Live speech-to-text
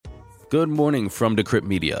Good morning from Decrypt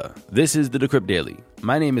Media. This is the Decrypt Daily.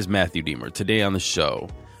 My name is Matthew Deemer. Today on the show,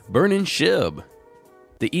 Burnin' SHIB,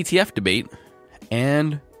 the ETF debate,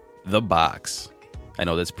 and the box. I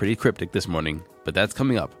know that's pretty cryptic this morning, but that's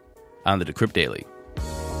coming up on the Decrypt Daily.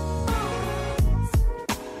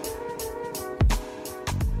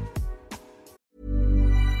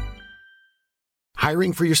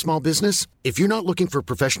 Hiring for your small business? If you're not looking for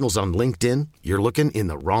professionals on LinkedIn, you're looking in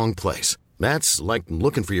the wrong place. That's like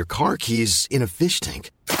looking for your car keys in a fish tank.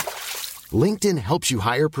 LinkedIn helps you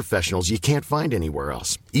hire professionals you can't find anywhere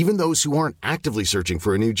else, even those who aren't actively searching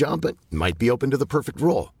for a new job but might be open to the perfect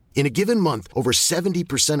role. In a given month, over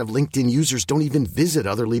 70% of LinkedIn users don't even visit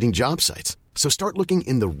other leading job sites. So start looking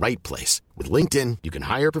in the right place. With LinkedIn, you can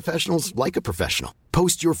hire professionals like a professional.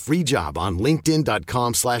 Post your free job on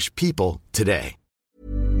linkedin.com/people today.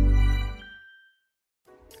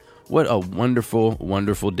 What a wonderful,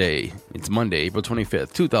 wonderful day. It's Monday, April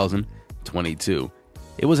 25th, 2022.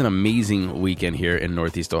 It was an amazing weekend here in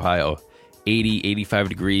Northeast Ohio. 80, 85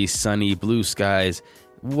 degrees, sunny, blue skies.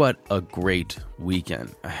 What a great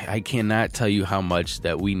weekend. I cannot tell you how much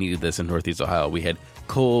that we needed this in Northeast Ohio. We had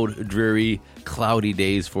cold, dreary, cloudy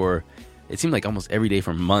days for, it seemed like almost every day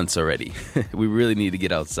for months already. We really need to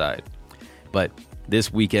get outside. But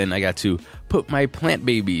this weekend, I got to put my plant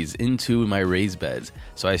babies into my raised beds.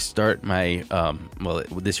 So I start my,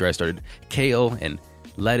 this year I started kale and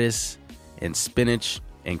lettuce and spinach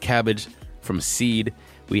and cabbage from seed.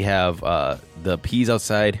 We have the peas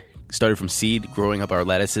outside, started from seed, growing up our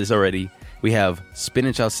lettuces already. We have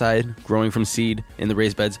spinach outside, growing from seed in the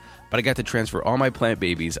raised beds. But I got to transfer all my plant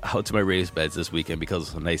babies out to my raised beds this weekend because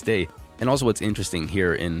it was a nice day. And also what's interesting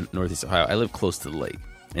here in Northeast Ohio, I live close to the lake.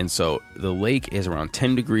 And so the lake is around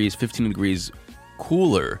 10 degrees, 15 degrees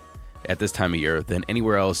cooler at this time of year than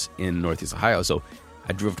anywhere else in Northeast Ohio. So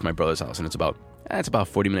I drove to my brother's house, and it's about a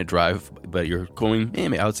 40-minute drive, but you're going,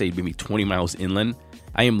 I would say maybe 20 miles inland.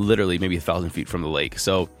 I am literally maybe 1,000 feet from the lake.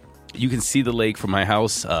 So you can see the lake from my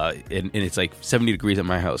house, and it's like 70 degrees at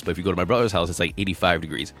my house. But if you go to my brother's house, it's like 85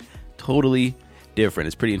 degrees. Totally different.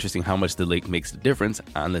 It's pretty interesting how much the lake makes the difference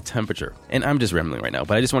on the temperature. And I'm just rambling right now,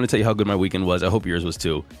 but I just want to tell you how good my weekend was. I hope yours was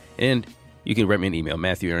too. And you can write me an email,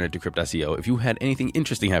 matthew@decrypt.co, if you had anything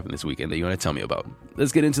interesting happen this weekend that you want to tell me about.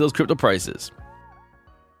 Let's get into those crypto prices.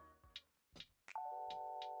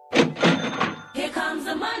 Here comes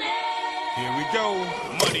the money. Here we go.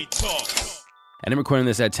 Money talk. And I'm recording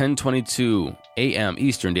this at 10:22 a.m.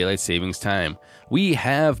 Eastern Daylight Savings Time. We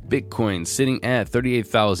have Bitcoin sitting at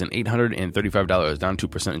 $38,835, down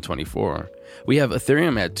 2% in 24. We have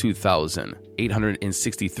Ethereum at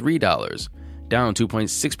 $2,863, down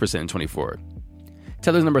 2.6% in 24.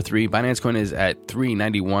 Tether's number 3, Binance Coin is at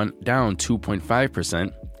 $391, down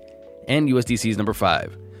 2.5%. And USDC is number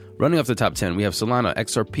 5. Running off the top 10, we have Solana,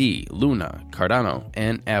 XRP, Luna, Cardano,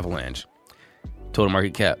 and Avalanche. Total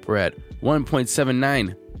market cap, we're at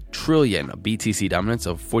 1.79 trillion, a BTC dominance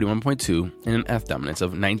of 41.2, and an F dominance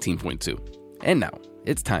of 19.2. And now,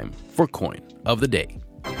 it's time for Coin of the Day.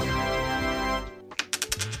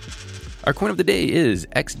 Our Coin of the Day is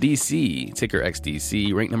XDC, ticker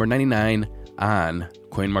XDC, ranked number 99 on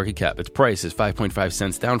CoinMarketCap. Its price is 5.5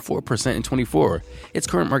 cents, down 4% in 24. Its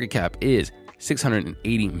current market cap is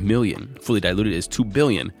 680 million. Fully diluted is 2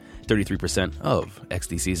 billion, 33% of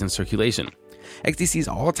XDC's in circulation. XDC's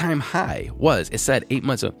all-time high was set 8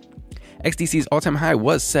 months ago. XDC's all-time high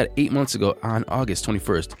was set 8 months ago on August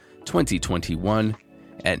 21st, 2021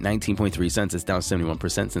 at 19.3 cents. It's down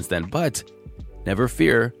 71% since then, but never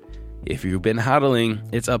fear. If you've been hodling,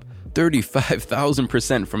 it's up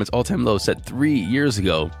 35,000% from its all-time low set 3 years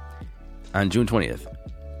ago on June 20th,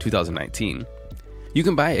 2019. You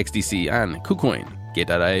can buy XDC on KuCoin,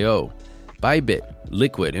 Gate.io, Bybit,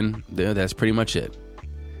 Liquid, and that's pretty much it.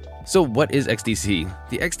 So what is XDC?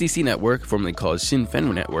 The XDC network, formerly called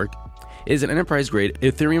Shinfen Network, is an enterprise-grade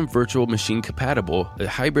Ethereum virtual machine compatible, a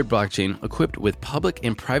hybrid blockchain equipped with public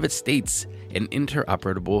and private states and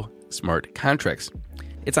interoperable smart contracts.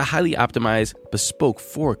 It's a highly optimized, bespoke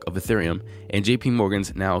fork of Ethereum and JP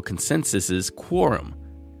Morgan's now Consensus's Quorum.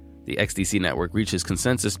 The XDC network reaches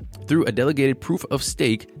consensus through a delegated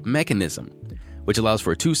proof-of-stake mechanism, which allows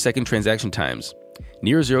for 2-second transaction times,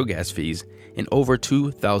 near-zero gas fees, and over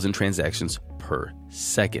 2,000 transactions per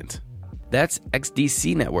second. That's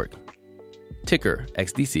XDC Network. Ticker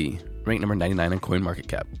XDC, ranked number 99 on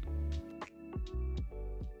CoinMarketCap.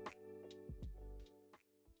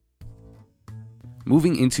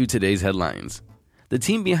 Moving into today's headlines. The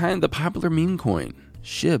team behind the popular meme coin,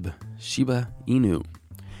 SHIB, Shiba Inu,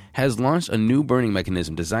 has launched a new burning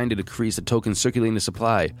mechanism designed to decrease the token's circulating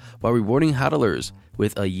supply while rewarding hodlers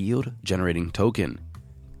with a yield-generating token.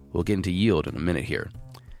 We'll get into yield in a minute here.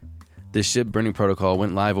 The SHIB burning protocol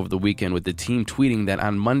went live over the weekend with the team tweeting that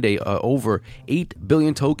on Monday, over 8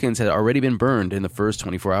 billion tokens had already been burned in the first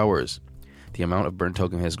 24 hours. The amount of burned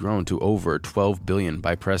token has grown to over 12 billion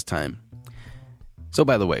by press time. So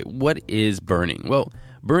by the way, what is burning? Well,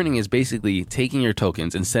 burning is basically taking your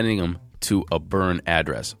tokens and sending them to a burn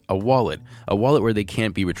address, a wallet where they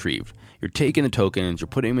can't be retrieved. You're taking the tokens, you're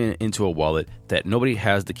putting them into a wallet that nobody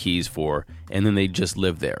has the keys for, and then they just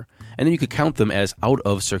live there. And then you could count them as out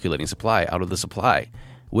of circulating supply, out of the supply,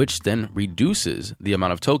 which then reduces the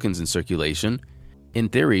amount of tokens in circulation, in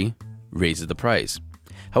theory, raises the price.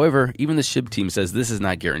 However, even the SHIB team says this is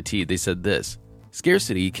not guaranteed. They said this: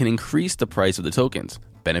 scarcity can increase the price of the tokens,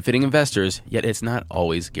 benefiting investors, yet it's not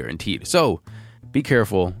always guaranteed. So, be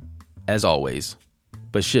careful, as always.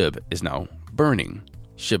 But SHIB is now burning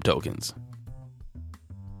SHIB tokens.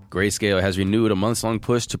 Grayscale has renewed a months-long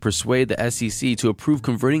push to persuade the SEC to approve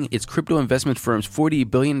converting its crypto investment firm's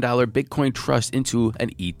 $40 billion Bitcoin trust into an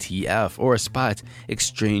ETF, or a spot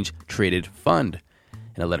exchange-traded fund.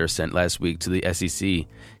 In a letter sent last week to the SEC,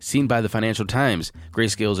 seen by the Financial Times,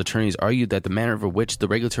 Grayscale's attorneys argued that the manner in which the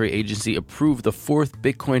regulatory agency approved the fourth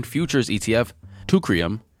Bitcoin futures ETF,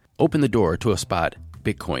 Tucrium, opened the door to a spot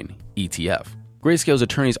Bitcoin ETF. Grayscale's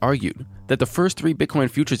attorneys argued that the first three Bitcoin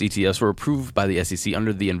futures ETFs were approved by the SEC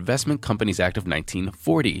under the Investment Companies Act of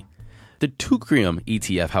 1940. The Tucrium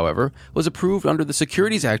ETF, however, was approved under the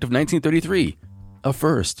Securities Act of 1933, a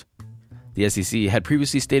first. The SEC had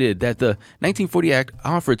previously stated that the 1940 Act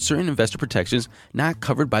offered certain investor protections not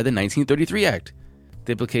covered by the 1933 Act.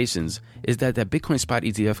 The implications is that Bitcoin spot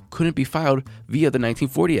ETF couldn't be filed via the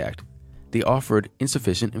 1940 Act. They offered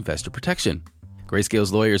insufficient investor protection.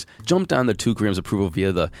 Grayscale's lawyers jumped on the Tucrium's approval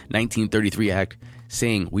via the 1933 Act,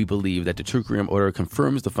 saying, "We believe that the Tucrium order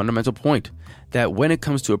confirms the fundamental point that when it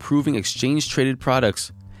comes to approving exchange-traded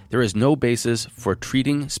products, there is no basis for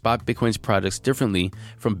treating spot Bitcoin's products differently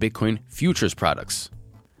from Bitcoin futures products."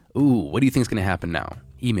 Ooh, what do you think is going to happen now?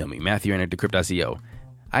 Email me, Matthew@Decrypt.co.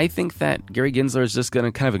 I think that Gary Gensler is just going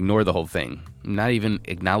to kind of ignore the whole thing, not even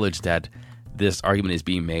acknowledge that this argument is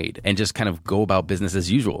being made, and just kind of go about business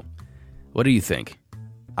as usual. What do you think?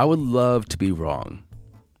 I would love to be wrong,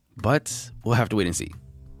 but we'll have to wait and see.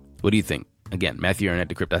 What do you think? Again,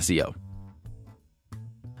 Matthew@Decrypt.co.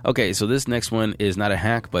 Okay, so this next one is not a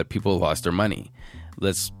hack, but people lost their money.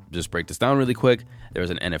 Let's just break this down really quick. There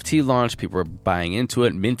was an NFT launch. People were buying into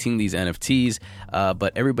it, minting these NFTs,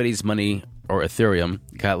 but everybody's money, or Ethereum,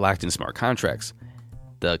 got locked in smart contracts.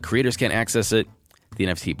 The creators can't access it. The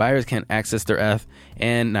NFT buyers can't access their ETH,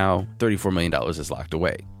 and now $34 million is locked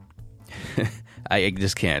away. I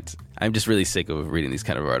just can't. I'm just really sick of reading these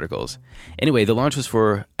kind of articles. Anyway, the launch was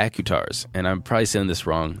for Akutars, and I'm probably saying this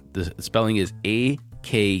wrong. The spelling is Akutars.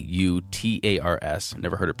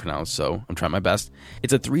 Never heard it pronounced, so I'm trying my best.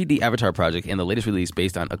 It's a 3D avatar project and the latest release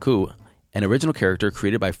based on Aku, an original character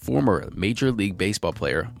created by former Major League Baseball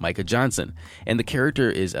player Micah Johnson. And the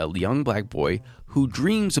character is a young black boy who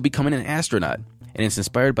dreams of becoming an astronaut, and it's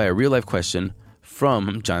inspired by a real-life question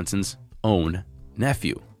from Johnson's own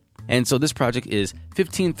nephew. And so this project is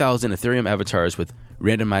 15,000 Ethereum avatars with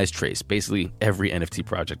randomized trace, basically every NFT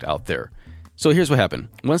project out there. So here's what happened.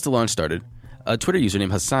 Once the launch started, a Twitter user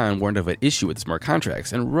named Hassan warned of an issue with smart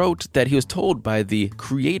contracts and wrote that he was told by the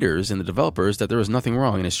creators and the developers that there was nothing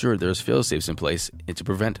wrong and assured there was fail-safes in place to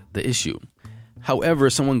prevent the issue. However,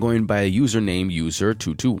 someone going by a username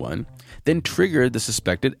user221 then triggered the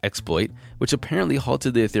suspected exploit, which apparently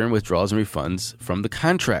halted the Ethereum withdrawals and refunds from the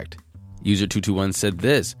contract. User221 said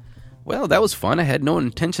this: "Well, that was fun. I had no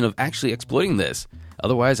intention of actually exploiting this.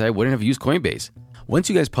 Otherwise, I wouldn't have used Coinbase. Once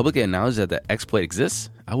you guys publicly acknowledge that the exploit exists,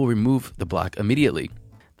 I will remove the block immediately."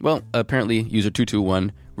 Well, apparently,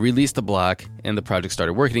 User221 released the block and the project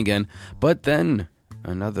started working again, but then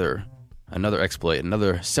another exploit,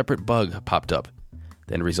 another separate bug popped up.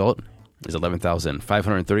 The end result is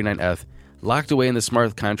 11,539 ETH locked away in the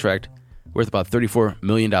smart contract worth about $34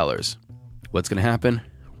 million. What's going to happen?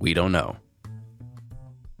 We don't know.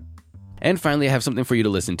 And finally, I have something for you to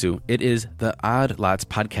listen to. It is the Odd Lots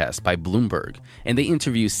podcast by Bloomberg. And they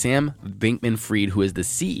interview Sam Bankman-Fried, who is the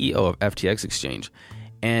CEO of FTX Exchange.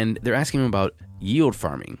 And they're asking him about yield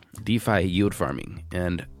farming, DeFi yield farming.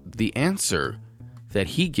 And the answer that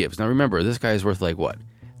he gives, now remember, this guy is worth like what?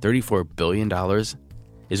 $34 billion?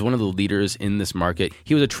 Is one of the leaders in this market.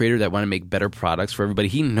 He was a trader that wanted to make better products for everybody.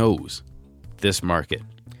 He knows this market.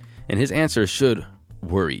 And his answer should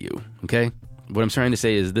worry you, okay? What I'm trying to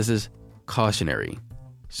say is this is cautionary.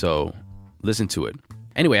 So listen to it.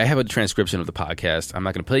 Anyway, I have a transcription of the podcast. I'm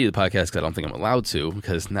not going to play you the podcast because I don't think I'm allowed to,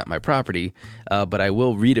 because it's not my property, but I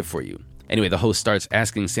will read it for you. Anyway, the host starts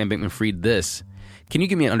asking Sam Bankman-Fried this: can you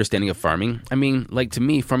give me an understanding of farming? I mean, like, to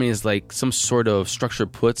me, farming is like some sort of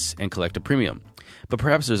structured puts and collect a premium. But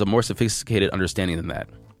perhaps there's a more sophisticated understanding than that.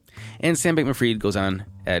 And Sam Bankman-Fried goes on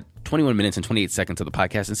at 21 minutes and 28 seconds of the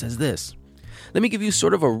podcast and says this: let me give you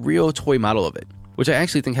sort of a real toy model of it, which I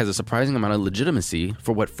actually think has a surprising amount of legitimacy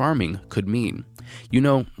for what farming could mean. You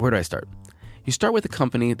know, where do I start? You start with a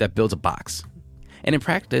company that builds a box. And in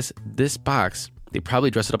practice, this box, they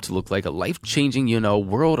probably dress it up to look like a life-changing,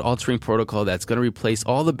 world-altering protocol that's going to replace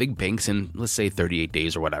all the big banks in, let's say, 38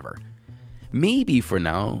 days or whatever. Maybe for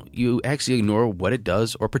now, you actually ignore what it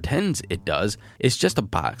does or pretends it does. It's just a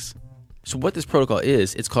box. So what this protocol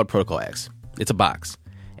is, it's called Protocol X. It's a box.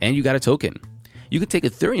 And you got a token. You could take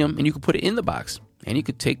Ethereum and you could put it in the box. And you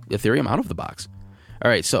could take Ethereum out of the box.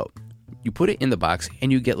 All right, so you put it in the box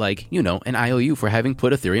and you get an IOU for having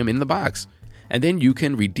put Ethereum in the box. And then you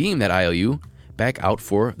can redeem that IOU back out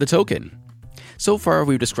for the token. So far,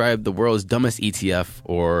 we've described the world's dumbest ETF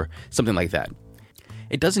or something like that.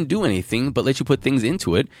 It doesn't do anything but let you put things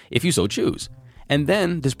into it if you so choose. And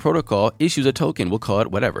then this protocol issues a token, we'll call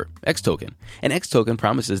it whatever, X token. And X token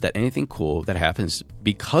promises that anything cool that happens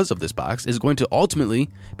because of this box is going to ultimately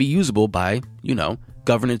be usable by,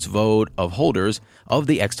 governance vote of holders of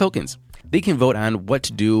the X tokens. They can vote on what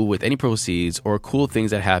to do with any proceeds or cool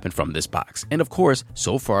things that happen from this box. And of course,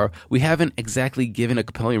 so far, we haven't exactly given a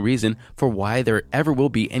compelling reason for why there ever will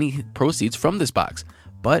be any proceeds from this box.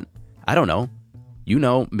 But I don't know.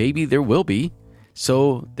 Maybe there will be.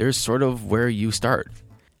 So there's sort of where you start.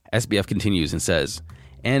 SBF continues and says,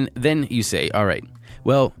 and then you say, all right,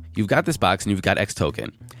 well, you've got this box and you've got X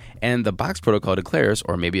token. And the box protocol declares,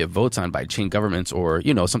 or maybe it votes on by chain governments or,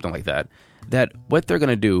 something like that, that what they're going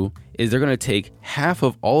to do is they're going to take half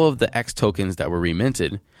of all of the X tokens that were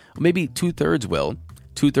reminted, maybe 2/3 will.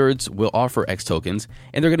 2/3 will offer X tokens,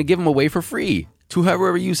 and they're going to give them away for free to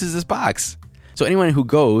whoever uses this box. So anyone who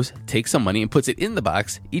goes, takes some money and puts it in the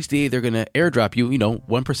box, each day they're going to airdrop you,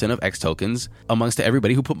 1% of X tokens amongst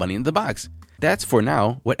everybody who put money in the box. That's for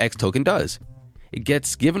now what X token does. It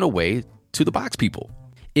gets given away to the box people.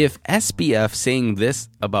 If SBF saying this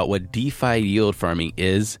about what DeFi yield farming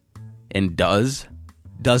is and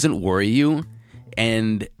doesn't worry you,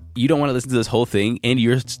 and you don't want to listen to this whole thing, and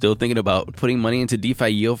you're still thinking about putting money into DeFi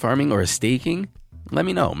yield farming or staking, let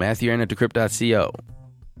me know. Matthew@decrypt.co.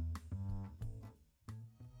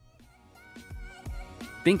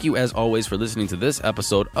 Thank you, as always, for listening to this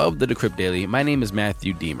episode of the Decrypt Daily. My name is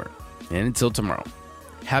Matthew Deemer. And until tomorrow,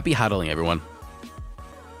 happy hodling, everyone.